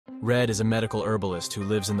Red is a medical herbalist who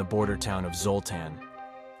lives in the border town of Zoltan.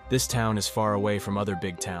 This town is far away from other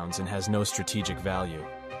big towns and has no strategic value.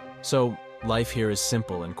 So, life here is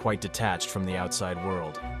simple and quite detached from the outside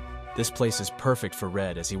world. This place is perfect for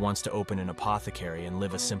Red as he wants to open an apothecary and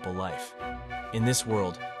live a simple life. In this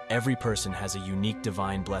world, every person has a unique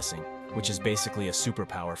divine blessing, which is basically a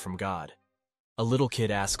superpower from God. A little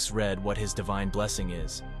kid asks Red what his divine blessing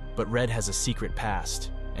is, but Red has a secret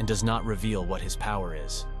past and does not reveal what his power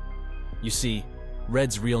is. You see,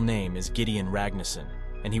 Red's real name is Gideon Ragnason,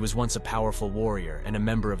 and he was once a powerful warrior and a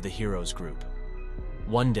member of the heroes group.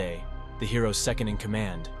 One day, the hero's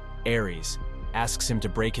second-in-command, Ares, asks him to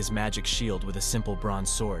break his magic shield with a simple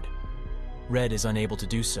bronze sword. Red is unable to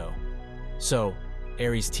do so. So,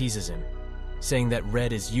 Ares teases him, saying that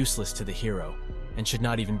Red is useless to the hero and should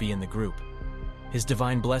not even be in the group. His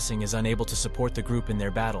divine blessing is unable to support the group in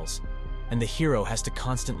their battles, and the hero has to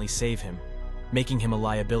constantly save him, making him a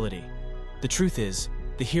liability. The truth is,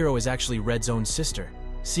 the hero is actually Red's own sister.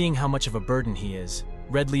 Seeing how much of a burden he is,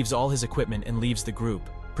 Red leaves all his equipment and leaves the group,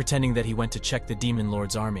 pretending that he went to check the Demon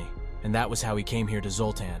Lord's army, and that was how he came here to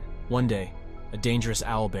Zoltan. One day, a dangerous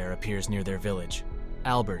owlbear appears near their village.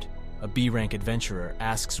 Albert, a B-rank adventurer,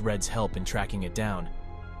 asks Red's help in tracking it down,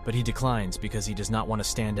 but he declines because he does not want to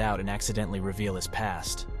stand out and accidentally reveal his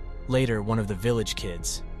past. Later, one of the village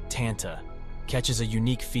kids, Tanta, catches a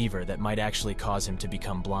unique fever that might actually cause him to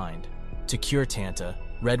become blind. To cure Tanta,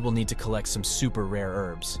 Red will need to collect some super rare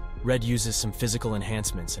herbs. Red uses some physical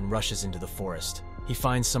enhancements and rushes into the forest. He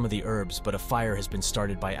finds some of the herbs, but a fire has been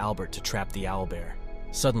started by Albert to trap the owlbear.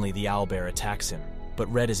 Suddenly, the owlbear attacks him, but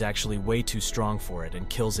Red is actually way too strong for it and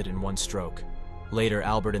kills it in one stroke. Later,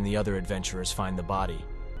 Albert and the other adventurers find the body.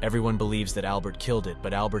 Everyone believes that Albert killed it,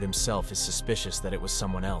 but Albert himself is suspicious that it was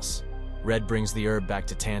someone else. Red brings the herb back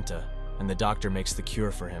to Tanta, and the doctor makes the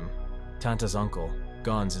cure for him. Tanta's uncle,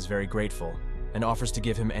 Gons, is very grateful and offers to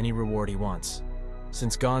give him any reward he wants.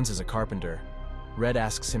 Since Gons is a carpenter, Red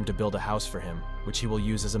asks him to build a house for him, which he will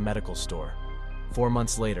use as a medical store. 4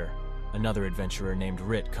 months later, another adventurer named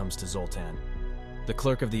Rit comes to Zoltan. The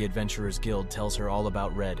clerk of the Adventurers Guild tells her all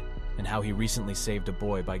about Red and how he recently saved a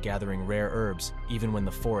boy by gathering rare herbs even when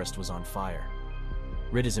the forest was on fire.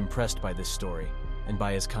 Rit is impressed by this story and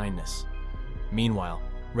by his kindness. Meanwhile,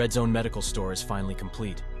 Red's own medical store is finally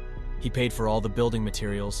complete. He paid for all the building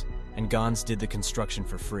materials, and Gons did the construction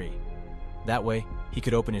for free. That way, he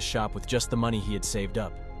could open his shop with just the money he had saved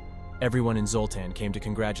up. Everyone in Zoltan came to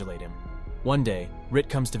congratulate him. One day, Rit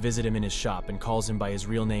comes to visit him in his shop and calls him by his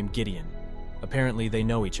real name, Gideon. Apparently, they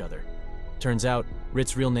know each other. Turns out,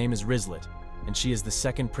 Rit's real name is Rizlet, and she is the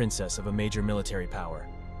second princess of a major military power.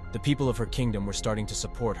 The people of her kingdom were starting to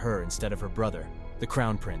support her instead of her brother, the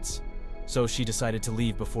crown prince. So she decided to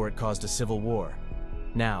leave before it caused a civil war.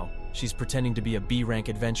 Now, she's pretending to be a B-rank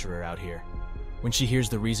adventurer out here. When she hears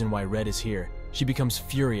the reason why Red is here, she becomes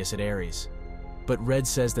furious at Ares. But Red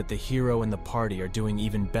says that the hero and the party are doing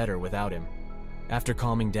even better without him. After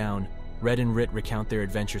calming down, Red and Rit recount their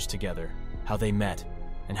adventures together, how they met,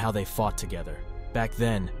 and how they fought together. Back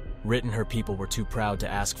then, Rit and her people were too proud to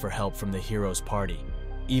ask for help from the hero's party,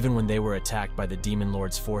 even when they were attacked by the Demon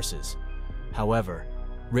Lord's forces. However,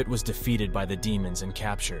 Rit was defeated by the demons and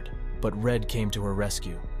captured, but Red came to her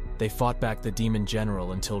rescue. They fought back the demon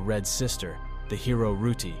general until Red's sister, the hero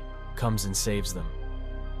Ruti, comes and saves them.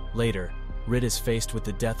 Later, Rit is faced with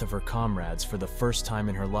the death of her comrades for the first time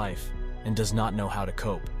in her life and does not know how to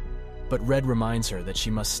cope. But Red reminds her that she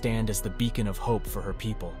must stand as the beacon of hope for her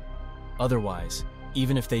people. Otherwise,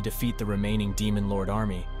 even if they defeat the remaining Demon Lord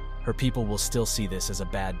army, her people will still see this as a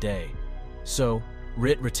bad day. So,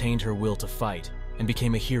 Rit retained her will to fight and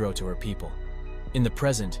became a hero to her people. In the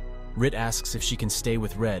present, Rit asks if she can stay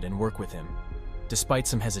with Red and work with him. Despite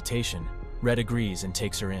some hesitation, Red agrees and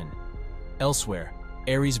takes her in. Elsewhere,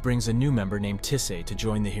 Ares brings a new member named Tissay to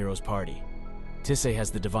join the hero's party. Tissay has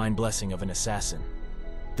the divine blessing of an assassin.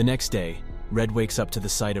 The next day, Red wakes up to the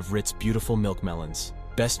sight of Rit's beautiful milk melons.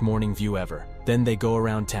 Best morning view ever. Then they go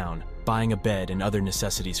around town, buying a bed and other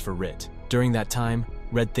necessities for Rit. During that time,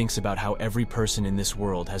 Red thinks about how every person in this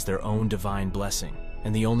world has their own divine blessing,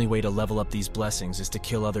 and the only way to level up these blessings is to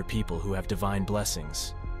kill other people who have divine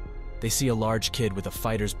blessings. They see a large kid with a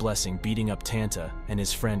fighter's blessing beating up Tanta and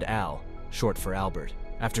his friend Al, short for Albert.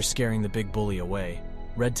 After scaring the big bully away,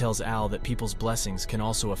 Red tells Al that people's blessings can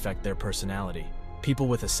also affect their personality. People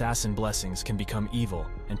with assassin blessings can become evil,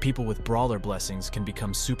 and people with brawler blessings can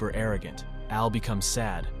become super arrogant. Al becomes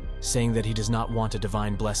sad, saying that he does not want a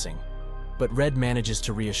divine blessing. But Red manages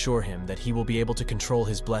to reassure him that he will be able to control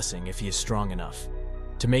his blessing if he is strong enough.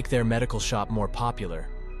 To make their medical shop more popular,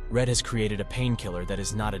 Red has created a painkiller that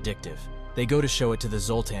is not addictive. They go to show it to the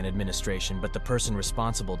Zoltan administration, but the person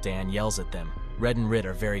responsible, Dan, yells at them. Red and Rit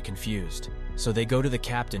are very confused. So they go to the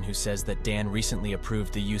captain, who says that Dan recently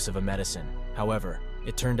approved the use of a medicine. However,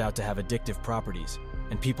 it turned out to have addictive properties,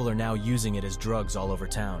 and people are now using it as drugs all over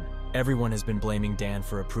town. Everyone has been blaming Dan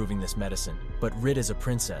for approving this medicine, but Rit is a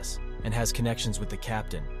princess and has connections with the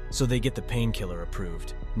captain, so they get the painkiller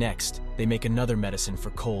approved. Next, they make another medicine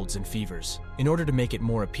for colds and fevers. In order to make it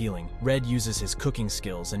more appealing, Red uses his cooking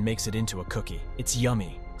skills and makes it into a cookie. It's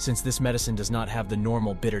yummy. Since this medicine does not have the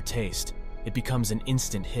normal bitter taste, it becomes an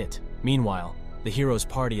instant hit. Meanwhile, the hero's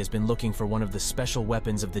party has been looking for one of the special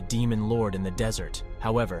weapons of the demon lord in the desert.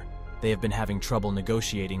 However, they have been having trouble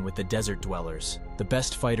negotiating with the desert dwellers. The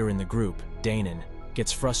best fighter in the group, Danon,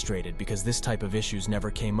 gets frustrated because this type of issues never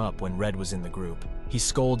came up when Red was in the group. He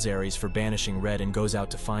scolds Ares for banishing Red and goes out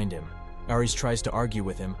to find him. Ares tries to argue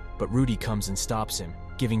with him, but Ruti comes and stops him,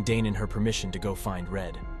 giving Danon her permission to go find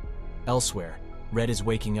Red. Elsewhere, Red is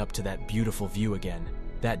waking up to that beautiful view again.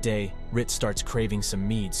 That day, Rit starts craving some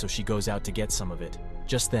mead, so she goes out to get some of it.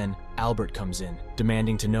 Just then, Albert comes in,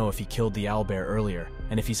 demanding to know if he killed the owlbear earlier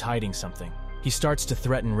and if he's hiding something. He starts to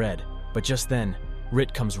threaten Red, but just then,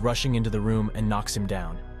 Rit comes rushing into the room and knocks him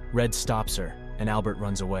down. Red stops her, and Albert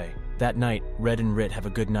runs away. That night, Red and Rit have a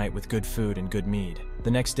good night with good food and good mead.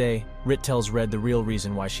 The next day, Rit tells Red the real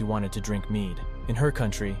reason why she wanted to drink mead. In her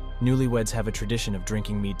country, newlyweds have a tradition of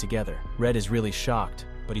drinking mead together. Red is really shocked,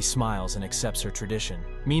 but he smiles and accepts her tradition.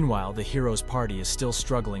 Meanwhile, the hero's party is still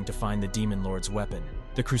struggling to find the demon lord's weapon.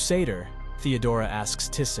 The crusader, Theodora, asks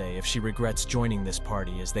Tissé if she regrets joining this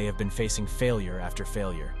party, as they have been facing failure after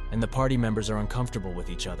failure, and the party members are uncomfortable with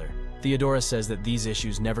each other. Theodora says that these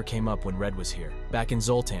issues never came up when Red was here. Back in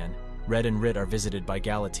Zoltan, Red and Rit are visited by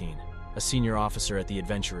Galatine, a senior officer at the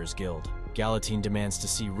Adventurers Guild. Galatine demands to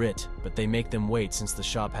see Rit, but they make them wait since the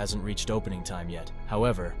shop hasn't reached opening time yet.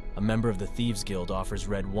 However, a member of the Thieves Guild offers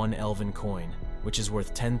Red 1 elven coin, which is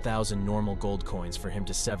worth 10,000 normal gold coins for him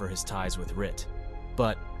to sever his ties with Rit.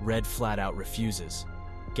 But Red flat out refuses.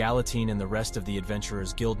 Galatine and the rest of the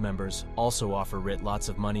Adventurers Guild members also offer Rit lots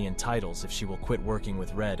of money and titles if she will quit working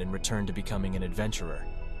with Red and return to becoming an adventurer.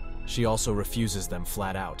 She also refuses them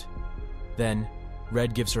flat out. Then,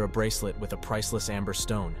 Red gives her a bracelet with a priceless amber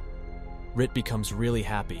stone. Rit becomes really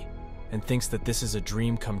happy and thinks that this is a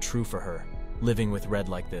dream come true for her, living with Red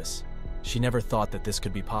like this. She never thought that this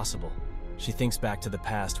could be possible. She thinks back to the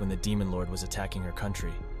past when the Demon Lord was attacking her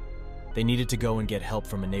country. They needed to go and get help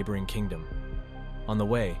from a neighboring kingdom. On the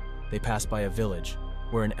way, they passed by a village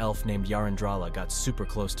where an elf named Yarendrala got super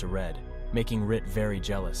close to Red, making Rit very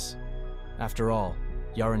jealous. After all,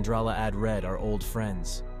 Yarendrala and Red are old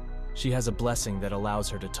friends. She has a blessing that allows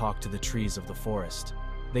her to talk to the trees of the forest.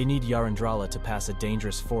 They need Yarendrala to pass a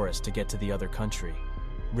dangerous forest to get to the other country.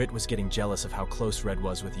 Rit was getting jealous of how close Red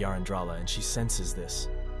was with Yarendrala, and she senses this.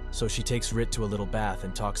 So she takes Rit to a little bath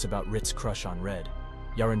and talks about Rit's crush on Red.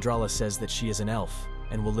 Yarendrala says that she is an elf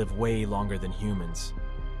and will live way longer than humans,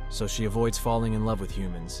 so she avoids falling in love with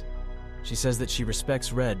humans. She says that she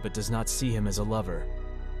respects Red but does not see him as a lover.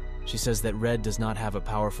 She says that Red does not have a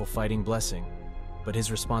powerful fighting blessing, but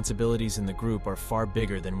his responsibilities in the group are far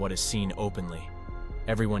bigger than what is seen openly.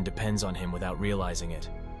 Everyone depends on him without realizing it.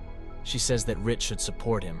 She says that Rit should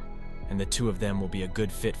support him, and the two of them will be a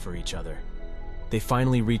good fit for each other. They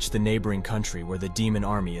finally reach the neighboring country where the demon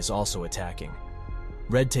army is also attacking.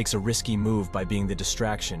 Red takes a risky move by being the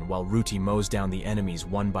distraction while Ruti mows down the enemies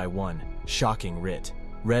one by one, shocking Rit.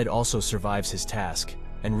 Red also survives his task,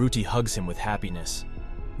 and Ruti hugs him with happiness.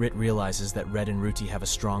 Rit realizes that Red and Ruti have a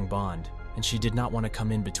strong bond, and she did not want to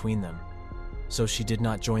come in between them, so she did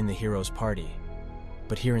not join the hero's party.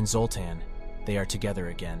 But here in Zoltan, they are together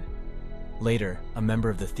again. Later, a member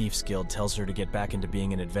of the Thieves Guild tells her to get back into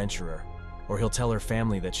being an adventurer, or he'll tell her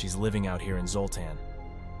family that she's living out here in Zoltan.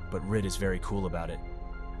 But Rit is very cool about it.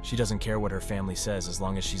 She doesn't care what her family says as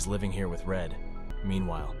long as she's living here with Red.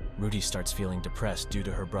 Meanwhile, Ruti starts feeling depressed due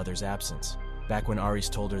to her brother's absence. Back when Ares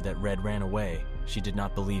told her that Red ran away, she did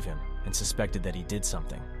not believe him and suspected that he did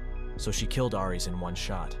something. So she killed Ares in one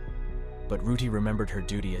shot. But Ruti remembered her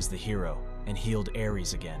duty as the hero and healed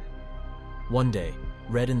Ares again. One day,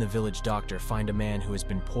 Red and the village doctor find a man who has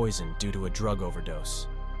been poisoned due to a drug overdose.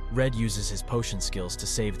 Red uses his potion skills to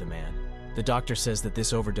save the man. The doctor says that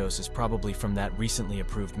this overdose is probably from that recently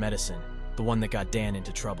approved medicine, the one that got Dan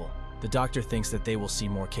into trouble. The doctor thinks that they will see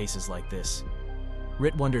more cases like this.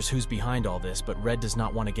 Rit wonders who's behind all this, but Red does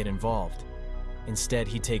not want to get involved. Instead,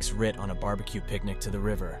 he takes Rit on a barbecue picnic to the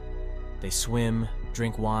river. They swim,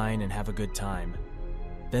 drink wine, and have a good time.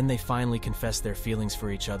 Then they finally confess their feelings for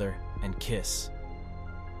each other and kiss.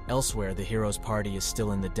 Elsewhere, the hero's party is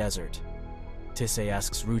still in the desert. Tissé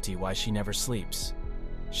asks Ruti why she never sleeps.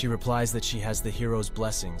 She replies that she has the hero's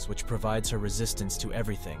blessings, which provides her resistance to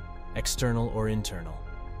everything, external or internal.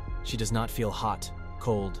 She does not feel hot,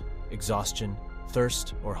 cold, exhaustion,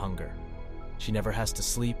 thirst, or hunger. She never has to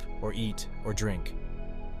sleep or eat or drink.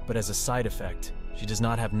 But as a side effect, she does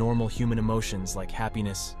not have normal human emotions like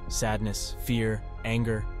happiness, sadness, fear,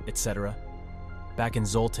 anger, etc. Back in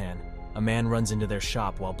Zoltan, a man runs into their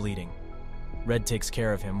shop while bleeding. Red takes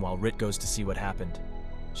care of him while Rit goes to see what happened.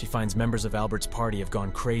 She finds members of Albert's party have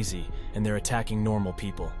gone crazy and they're attacking normal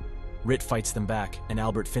people. Rit fights them back and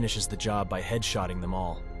Albert finishes the job by headshotting them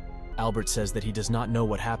all. Albert says that he does not know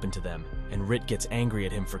what happened to them, and Rit gets angry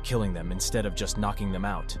at him for killing them instead of just knocking them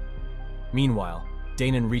out. Meanwhile,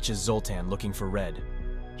 Danon reaches Zoltan looking for Red.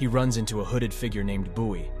 He runs into a hooded figure named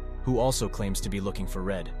Bowie, who also claims to be looking for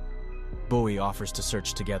Red. Bowie offers to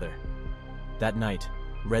search together. That night,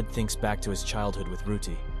 Red thinks back to his childhood with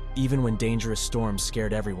Ruti. Even when dangerous storms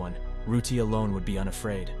scared everyone, Ruti alone would be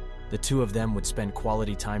unafraid. The two of them would spend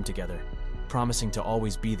quality time together, promising to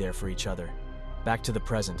always be there for each other. Back to the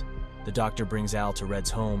present, the doctor brings Al to Red's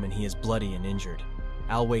home and he is bloody and injured.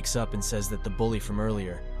 Al wakes up and says that the bully from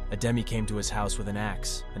earlier, Ademi, came to his house with an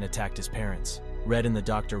axe and attacked his parents. Red and the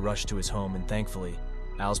doctor rush to his home and thankfully,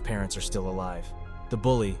 Al's parents are still alive. The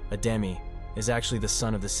bully, Ademi, is actually the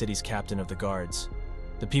son of the city's captain of the guards.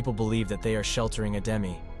 The people believe that they are sheltering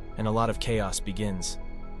Ademi, and a lot of chaos begins.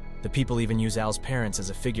 The people even use Al's parents as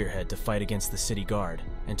a figurehead to fight against the city guard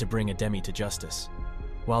and to bring Ademi to justice.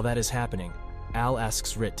 While that is happening, Al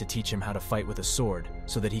asks Rit to teach him how to fight with a sword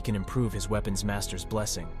so that he can improve his weapons master's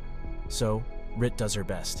blessing. So, Rit does her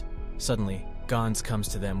best. Suddenly, Gans comes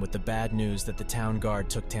to them with the bad news that the town guard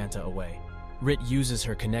took Tanta away. Rit uses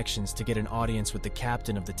her connections to get an audience with the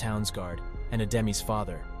captain of the town's guard and Ademi's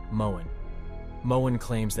father, Moen. Moen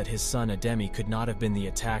claims that his son Ademi could not have been the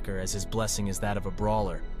attacker as his blessing is that of a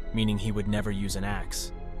brawler, meaning he would never use an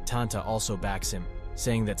axe. Tanta also backs him,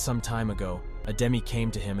 saying that some time ago, Ademi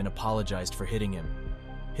came to him and apologized for hitting him.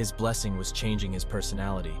 His blessing was changing his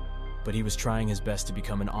personality, but he was trying his best to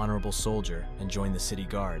become an honorable soldier and join the city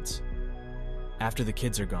guards. After the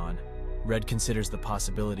kids are gone, Red considers the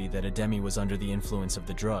possibility that Ademi was under the influence of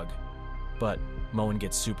the drug, but Moen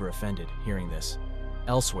gets super offended hearing this.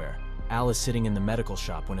 Elsewhere, Al is sitting in the medical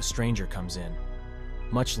shop when a stranger comes in.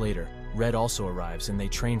 Much later, Red also arrives and they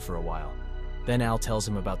train for a while. Then Al tells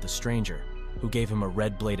him about the stranger, who gave him a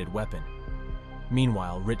red-bladed weapon.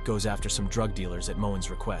 Meanwhile, Rit goes after some drug dealers at Moen's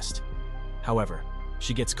request. However,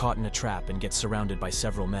 she gets caught in a trap and gets surrounded by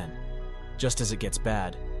several men. Just as it gets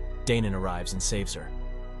bad, Danon arrives and saves her.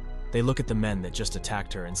 They look at the men that just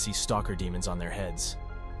attacked her and see stalker demons on their heads.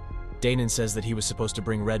 Danon says that he was supposed to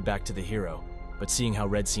bring Red back to the hero, but seeing how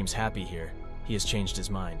Red seems happy here, he has changed his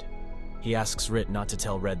mind. He asks Rit not to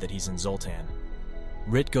tell Red that he's in Zoltan.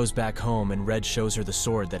 Rit goes back home and Red shows her the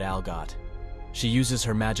sword that Al got. She uses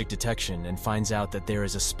her magic detection and finds out that there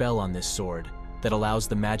is a spell on this sword that allows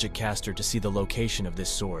the magic caster to see the location of this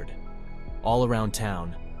sword. All around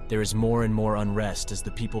town, there is more and more unrest as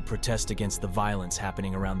the people protest against the violence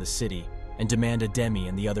happening around the city and demand Ademi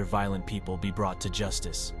and the other violent people be brought to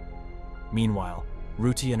justice. Meanwhile,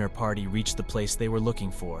 Ruti and her party reach the place they were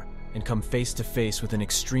looking for and come face to face with an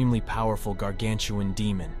extremely powerful gargantuan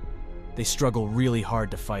demon. They struggle really hard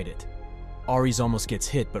to fight it. Ares almost gets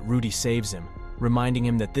hit, but Ruti saves him, reminding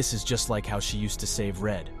him that this is just like how she used to save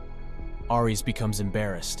Red. Ares becomes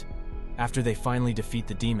embarrassed. After they finally defeat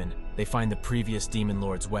the demon, they find the previous demon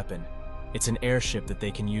lord's weapon. It's an airship that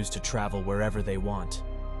they can use to travel wherever they want.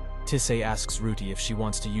 Tissé asks Ruti if she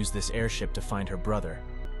wants to use this airship to find her brother,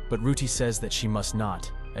 but Ruti says that she must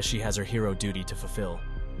not, as she has her hero duty to fulfill.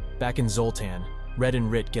 Back in Zoltan, Red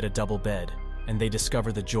and Rit get a double bed, and they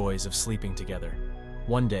discover the joys of sleeping together.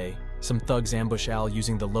 One day, some thugs ambush Al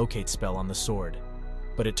using the locate spell on the sword,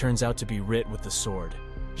 but it turns out to be Rit with the sword.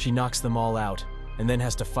 She knocks them all out, and then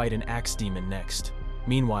has to fight an axe demon next.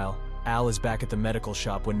 Meanwhile, Al is back at the medical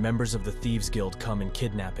shop when members of the Thieves Guild come and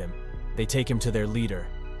kidnap him. They take him to their leader,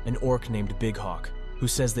 an orc named Big Hawk, who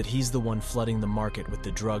says that he's the one flooding the market with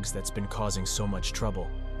the drugs that's been causing so much trouble.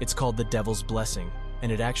 It's called the Devil's Blessing,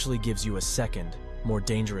 and it actually gives you a second, more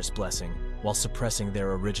dangerous blessing, while suppressing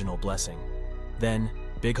their original blessing. Then,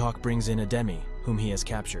 Big Hawk brings in Ademi, whom he has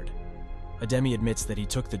captured. Ademi admits that he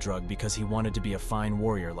took the drug because he wanted to be a fine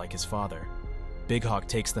warrior like his father. Big Hawk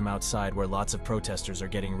takes them outside where lots of protesters are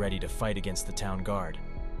getting ready to fight against the town guard.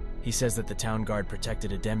 He says that the town guard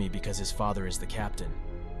protected Ademi because his father is the captain.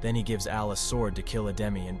 Then he gives Al a sword to kill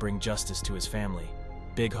Ademi and bring justice to his family.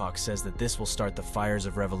 Big Hawk says that this will start the fires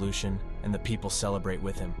of revolution and the people celebrate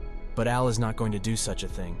with him. But Al is not going to do such a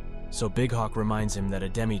thing. So Big Hawk reminds him that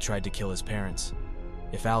Ademi tried to kill his parents.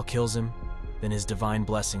 If Al kills him, then his divine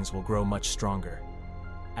blessings will grow much stronger.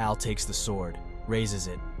 Al takes the sword, raises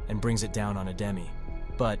it, and brings it down on Ademi,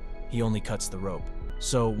 but he only cuts the rope.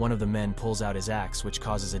 So one of the men pulls out his axe, which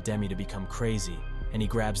causes Ademi to become crazy, and he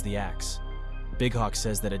grabs the axe. Big Hawk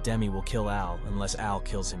says that Ademi will kill Al unless Al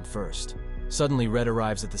kills him first. Suddenly, Red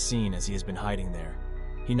arrives at the scene as he has been hiding there.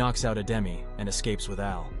 He knocks out Ademi and escapes with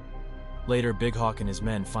Al. Later, Big Hawk and his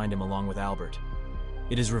men find him along with Albert.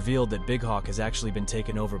 It is revealed that Big Hawk has actually been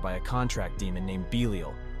taken over by a contract demon named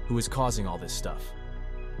Belial, who is causing all this stuff.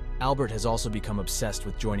 Albert has also become obsessed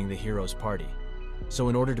with joining the hero's party. So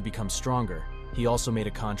in order to become stronger, he also made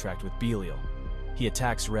a contract with Belial. He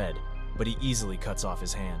attacks Red, but he easily cuts off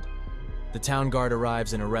his hand. The town guard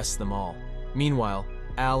arrives and arrests them all. Meanwhile,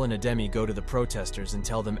 Al and Ademi go to the protesters and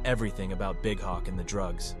tell them everything about Big Hawk and the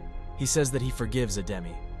drugs. He says that he forgives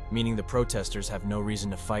Ademi, meaning the protesters have no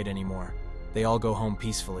reason to fight anymore. They all go home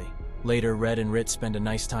peacefully. Later, Red and Rit spend a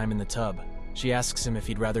nice time in the tub. She asks him if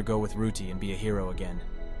he'd rather go with Ruti and be a hero again,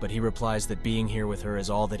 but he replies that being here with her is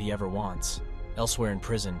all that he ever wants. Elsewhere in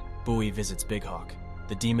prison, Bowie visits Big Hawk.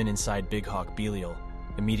 The demon inside Big Hawk, Belial,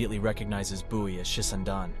 immediately recognizes Bowie as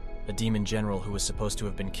Shisandan, a demon general who was supposed to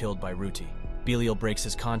have been killed by Ruti. Belial breaks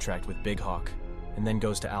his contract with Big Hawk, and then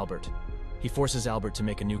goes to Albert. He forces Albert to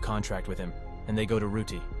make a new contract with him, and they go to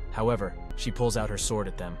Ruti. However, she pulls out her sword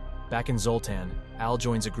at them. Back in Zoltan, Al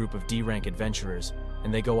joins a group of D-rank adventurers,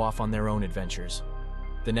 and they go off on their own adventures.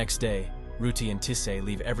 The next day, Ruti and Tissé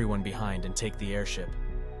leave everyone behind and take the airship.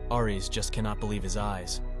 Ares just cannot believe his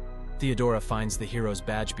eyes. Theodora finds the hero's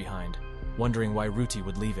badge behind, wondering why Ruti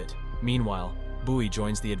would leave it. Meanwhile, Bowie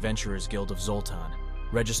joins the Adventurers Guild of Zoltan,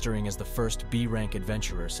 registering as the first B-rank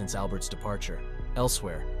adventurer since Albert's departure.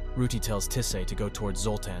 Elsewhere, Ruti tells Tissé to go towards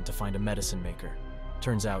Zoltan to find a medicine maker.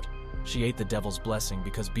 Turns out, she ate the devil's blessing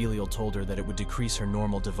because Belial told her that it would decrease her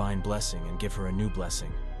normal divine blessing and give her a new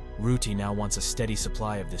blessing. Ruti now wants a steady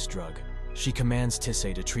supply of this drug. She commands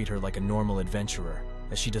Tissé to treat her like a normal adventurer,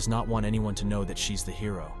 as she does not want anyone to know that she's the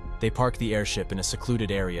hero. They park the airship in a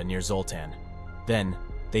secluded area near Zoltan. Then,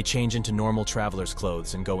 they change into normal traveler's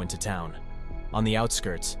clothes and go into town. On the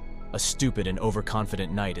outskirts, a stupid and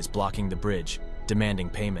overconfident knight is blocking the bridge, demanding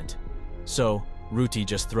payment. So, Ruti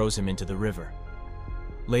just throws him into the river.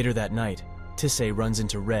 Later that night, Tissé runs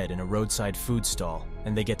into Red in a roadside food stall,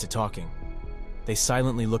 and they get to talking. They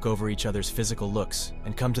silently look over each other's physical looks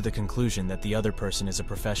and come to the conclusion that the other person is a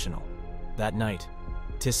professional. That night,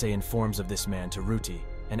 Tissé informs of this man to Ruti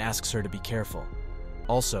and asks her to be careful.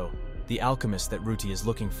 Also, the alchemist that Ruti is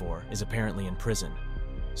looking for is apparently in prison,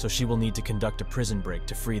 so she will need to conduct a prison break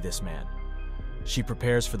to free this man. She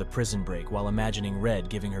prepares for the prison break while imagining Red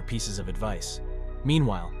giving her pieces of advice.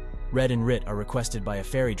 Meanwhile, Red and Rit are requested by a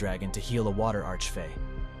fairy dragon to heal a water archfey.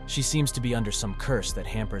 She seems to be under some curse that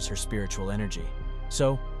hampers her spiritual energy,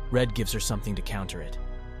 so Red gives her something to counter it.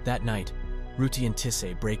 That night, Ruti and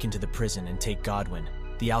Tissé break into the prison and take Godwin,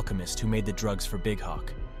 the alchemist who made the drugs for Big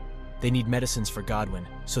Hawk. They need medicines for Godwin,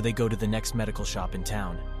 so they go to the next medical shop in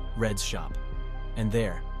town, Red's shop. And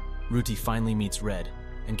there, Ruti finally meets Red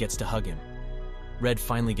and gets to hug him. Red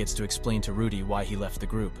finally gets to explain to Ruti why he left the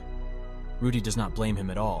group. Ruti does not blame him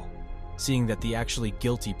at all, seeing that the actually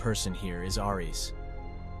guilty person here is Ares.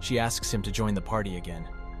 She asks him to join the party again,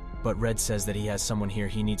 but Red says that he has someone here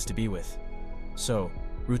he needs to be with. So,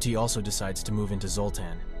 Ruti also decides to move into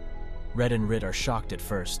Zoltan. Red and Rit are shocked at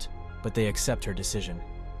first, but they accept her decision.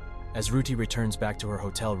 As Ruti returns back to her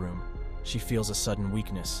hotel room, she feels a sudden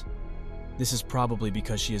weakness. This is probably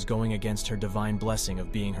because she is going against her divine blessing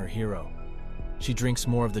of being her hero. She drinks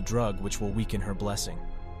more of the drug, which will weaken her blessing.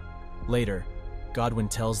 Later, Godwin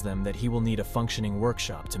tells them that he will need a functioning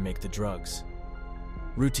workshop to make the drugs.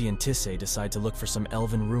 Ruti and Tissé decide to look for some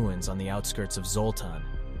elven ruins on the outskirts of Zoltan.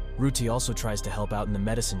 Ruti also tries to help out in the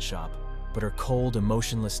medicine shop, but her cold,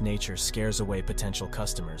 emotionless nature scares away potential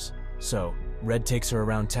customers. So, Red takes her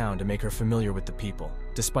around town to make her familiar with the people.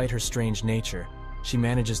 Despite her strange nature, she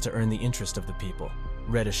manages to earn the interest of the people.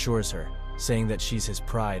 Red assures her, saying that she's his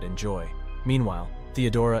pride and joy. Meanwhile,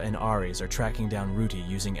 Theodora and Ares are tracking down Ruti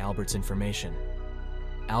using Albert's information.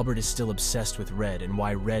 Albert is still obsessed with Red and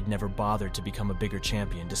why Red never bothered to become a bigger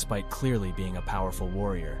champion despite clearly being a powerful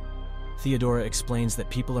warrior. Theodora explains that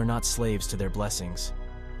people are not slaves to their blessings.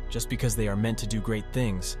 Just because they are meant to do great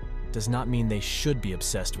things does not mean they should be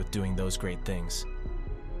obsessed with doing those great things.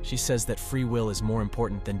 She says that free will is more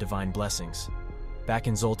important than divine blessings. Back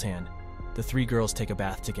in Zoltan, the three girls take a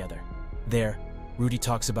bath together. There, Ruti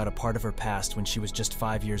talks about a part of her past when she was just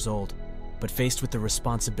 5 years old, but faced with the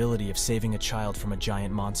responsibility of saving a child from a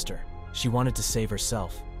giant monster. She wanted to save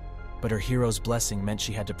herself. But her hero's blessing meant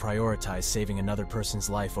she had to prioritize saving another person's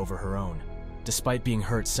life over her own. Despite being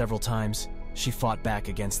hurt several times, she fought back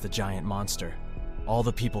against the giant monster. All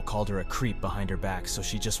the people called her a creep behind her back, so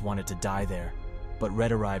she just wanted to die there. But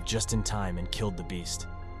Red arrived just in time and killed the beast.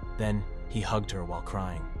 Then, he hugged her while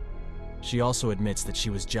crying. She also admits that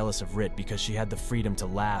she was jealous of Rit because she had the freedom to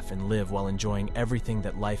laugh and live while enjoying everything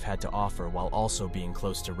that life had to offer while also being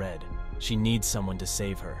close to Red. She needs someone to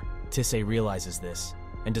save her. Tissé realizes this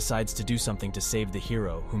and decides to do something to save the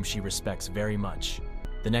hero whom she respects very much.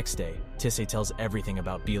 The next day, Tissé tells everything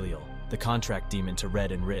about Belial, the contract demon to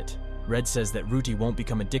Red and Rit. Red says that Ruti won't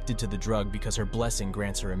become addicted to the drug because her blessing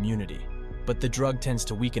grants her immunity. But the drug tends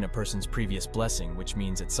to weaken a person's previous blessing, which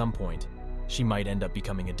means at some point, she might end up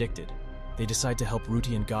becoming addicted. They decide to help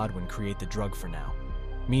Ruti and Godwin create the drug for now.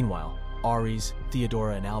 Meanwhile, Ares,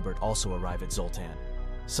 Theodora, and Albert also arrive at Zoltan.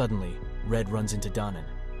 Suddenly, Red runs into Danon.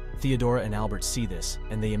 Theodora and Albert see this,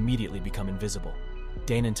 and they immediately become invisible.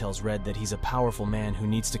 Danon tells Red that he's a powerful man who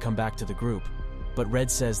needs to come back to the group, but Red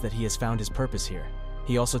says that he has found his purpose here.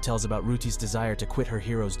 He also tells about Ruti's desire to quit her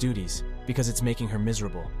hero's duties because it's making her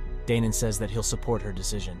miserable. Danon says that he'll support her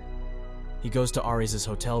decision. He goes to Ares'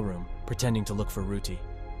 hotel room, pretending to look for Ruti.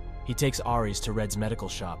 He takes Ares to Red's medical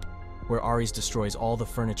shop, where Ares destroys all the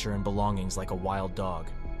furniture and belongings like a wild dog.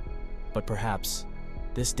 But perhaps,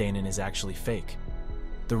 this Danon is actually fake.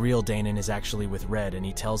 The real Danon is actually with Red, and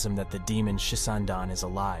he tells him that the demon Shisandan is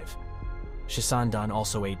alive. Shisandan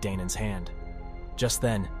also ate Danon's hand. Just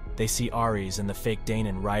then, they see Ares and the fake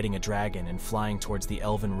Danon riding a dragon and flying towards the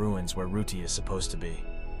elven ruins where Ruti is supposed to be.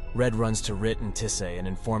 Red runs to Rit and Tissé and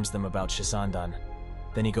informs them about Shisandan.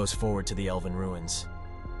 Then he goes forward to the elven ruins.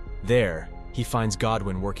 There, he finds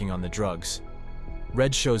Godwin working on the drugs.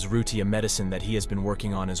 Red shows Ruti a medicine that he has been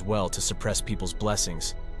working on as well to suppress people's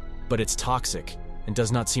blessings, but it's toxic and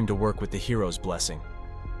does not seem to work with the hero's blessing.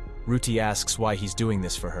 Ruti asks why he's doing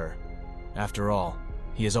this for her. After all,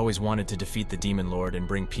 he has always wanted to defeat the Demon Lord and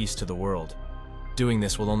bring peace to the world. Doing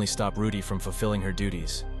this will only stop Ruti from fulfilling her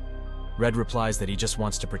duties. Red replies that he just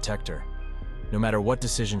wants to protect her. No matter what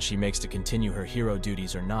decision she makes to continue her hero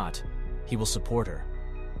duties or not, he will support her.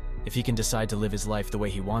 If he can decide to live his life the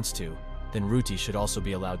way he wants to, then Ruti should also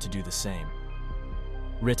be allowed to do the same.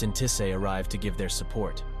 Rit and Tissé arrive to give their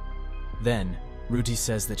support. Then, Ruti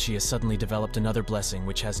says that she has suddenly developed another blessing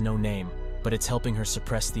which has no name, but it's helping her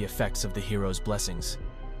suppress the effects of the hero's blessings.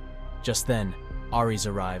 Just then, Ares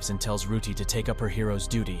arrives and tells Ruti to take up her hero's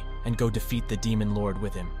duty and go defeat the Demon Lord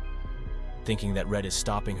with him. Thinking that Red is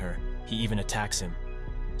stopping her, he even attacks him.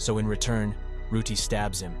 So in return, Ruti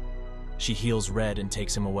stabs him. She heals Red and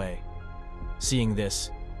takes him away. Seeing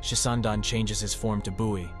this, Shisandan changes his form to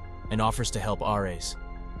Bui and offers to help Ares.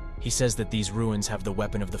 He says that these ruins have the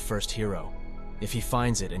weapon of the first hero. If he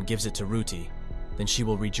finds it and gives it to Ruti, then she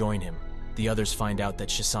will rejoin him. The others find out that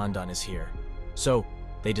Shisandan is here. So,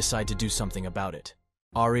 they decide to do something about it.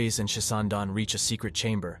 Ares and Shisandan reach a secret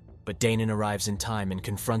chamber, but Danon arrives in time and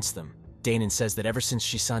confronts them. Danon says that ever since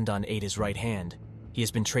Shisandan ate his right hand, he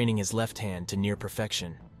has been training his left hand to near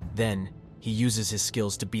perfection. Then, he uses his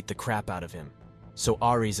skills to beat the crap out of him. So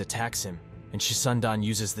Ares attacks him, and Shisandan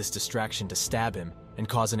uses this distraction to stab him and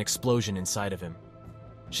cause an explosion inside of him.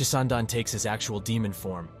 Shisandan takes his actual demon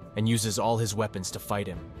form and uses all his weapons to fight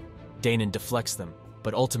him. Danon deflects them,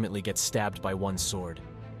 but ultimately gets stabbed by one sword.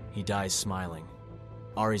 He dies smiling.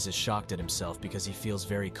 Ares is shocked at himself because he feels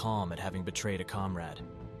very calm at having betrayed a comrade.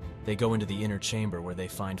 They go into the inner chamber where they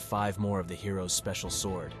find 5 more of the hero's special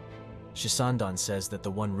sword. Shisandan says that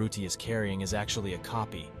the one Ruti is carrying is actually a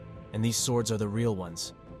copy, and these swords are the real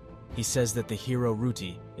ones. He says that the hero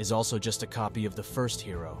Ruti is also just a copy of the first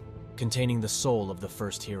hero, containing the soul of the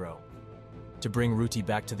first hero. To bring Ruti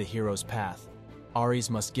back to the hero's path, Ares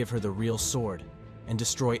must give her the real sword and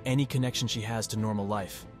destroy any connection she has to normal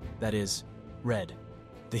life, that is, Red.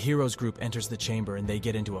 The heroes group enters the chamber and they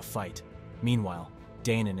get into a fight. Meanwhile,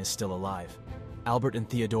 Danon is still alive. Albert and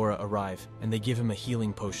Theodora arrive, and they give him a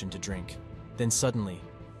healing potion to drink. Then suddenly,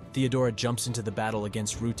 Theodora jumps into the battle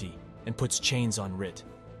against Ruti and puts chains on Rit.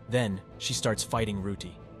 Then, she starts fighting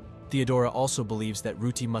Ruti. Theodora also believes that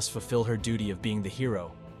Ruti must fulfill her duty of being the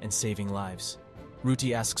hero and saving lives.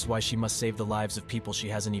 Ruti asks why she must save the lives of people she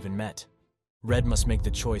hasn't even met. Red must make the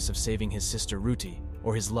choice of saving his sister Ruti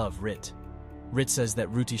or his love Rit. Rit says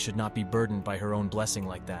that Ruti should not be burdened by her own blessing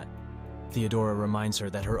like that. Theodora reminds her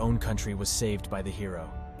that her own country was saved by the hero.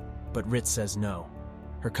 But Rit says no.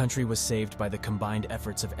 Her country was saved by the combined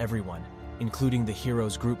efforts of everyone, including the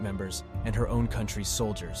hero's group members and her own country's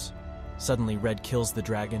soldiers. Suddenly, Red kills the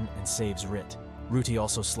dragon and saves Rit. Ruti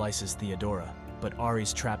also slices Theodora, but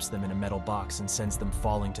Ares traps them in a metal box and sends them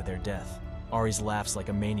falling to their death. Ares laughs like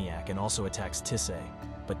a maniac and also attacks Tissay.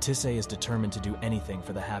 But Tissay is determined to do anything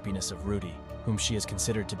for the happiness of Ruti, whom she has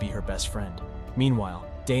considered to be her best friend. Meanwhile,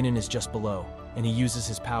 Danon is just below, and he uses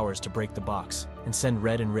his powers to break the box and send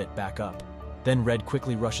Red and Rit back up. Then Red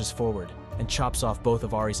quickly rushes forward and chops off both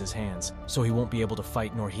of Ares' hands, so he won't be able to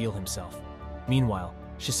fight nor heal himself. Meanwhile,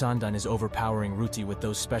 Shisandan is overpowering Ruti with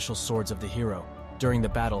those special swords of the hero. During the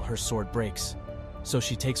battle, her sword breaks, so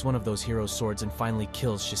she takes one of those hero's swords and finally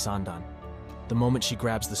kills Shisandan. The moment she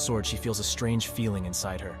grabs the sword, she feels a strange feeling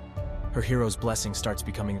inside her. Her hero's blessing starts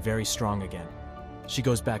becoming very strong again. She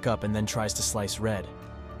goes back up and then tries to slice Red,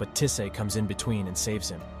 but Tissay comes in between and saves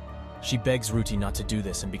him. She begs Ruti not to do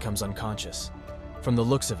this and becomes unconscious. From the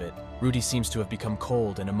looks of it, Ruti seems to have become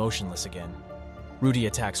cold and emotionless again. Ruti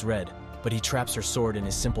attacks Red, but he traps her sword in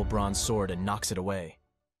his simple bronze sword and knocks it away.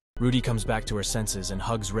 Ruti comes back to her senses and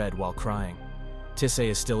hugs Red while crying. Tissay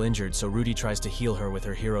is still injured, so Ruti tries to heal her with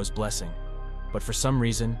her hero's blessing. But for some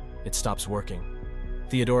reason, it stops working.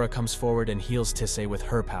 Theodora comes forward and heals Tissay with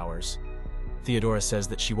her powers. Theodora says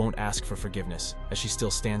that she won't ask for forgiveness, as she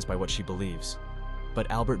still stands by what she believes.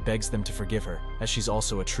 But Albert begs them to forgive her, as she's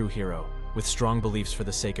also a true hero, with strong beliefs for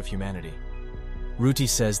the sake of humanity. Ruti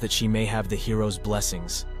says that she may have the hero's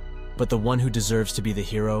blessings, but the one who deserves to be the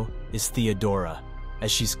hero is Theodora,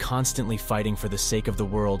 as she's constantly fighting for the sake of the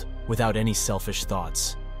world without any selfish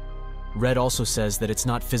thoughts. Red also says that it's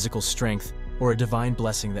not physical strength or a divine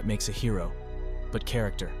blessing that makes a hero, but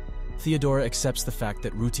character. Theodora accepts the fact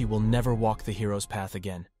that Ruti will never walk the hero's path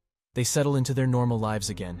again. They settle into their normal lives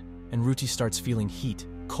again, and Ruti starts feeling heat,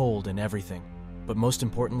 cold, and everything. But most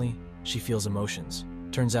importantly, she feels emotions.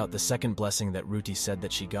 Turns out the second blessing that Ruti said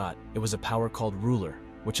that she got, it was a power called Ruler,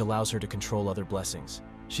 which allows her to control other blessings.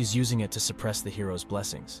 She's using it to suppress the hero's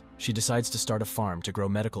blessings. She decides to start a farm to grow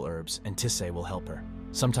medical herbs, and Tissay will help her.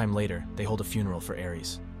 Sometime later, they hold a funeral for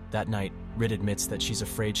Ares. That night, Rit admits that she's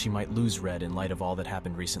afraid she might lose Red in light of all that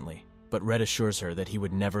happened recently. But Red assures her that he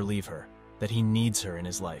would never leave her, that he needs her in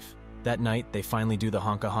his life. That night, they finally do the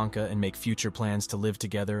honka-honka and make future plans to live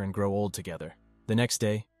together and grow old together. The next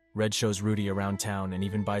day, Red shows Ruti around town and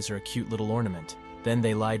even buys her a cute little ornament. Then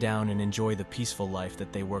they lie down and enjoy the peaceful life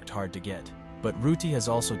that they worked hard to get. But Ruti has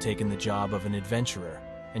also taken the job of an adventurer,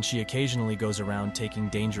 and she occasionally goes around taking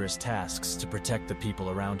dangerous tasks to protect the people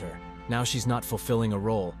around her. Now she's not fulfilling a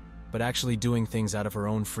role, but actually doing things out of her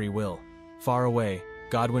own free will. Far away,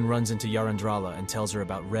 Godwin runs into Yarandrala and tells her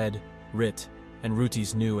about Red, Rit, and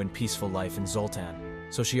Ruti's new and peaceful life in Zoltan,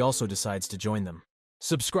 so she also decides to join them.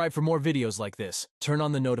 Subscribe for more videos like this, turn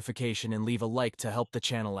on the notification and leave a like to help the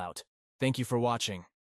channel out. Thank you for watching.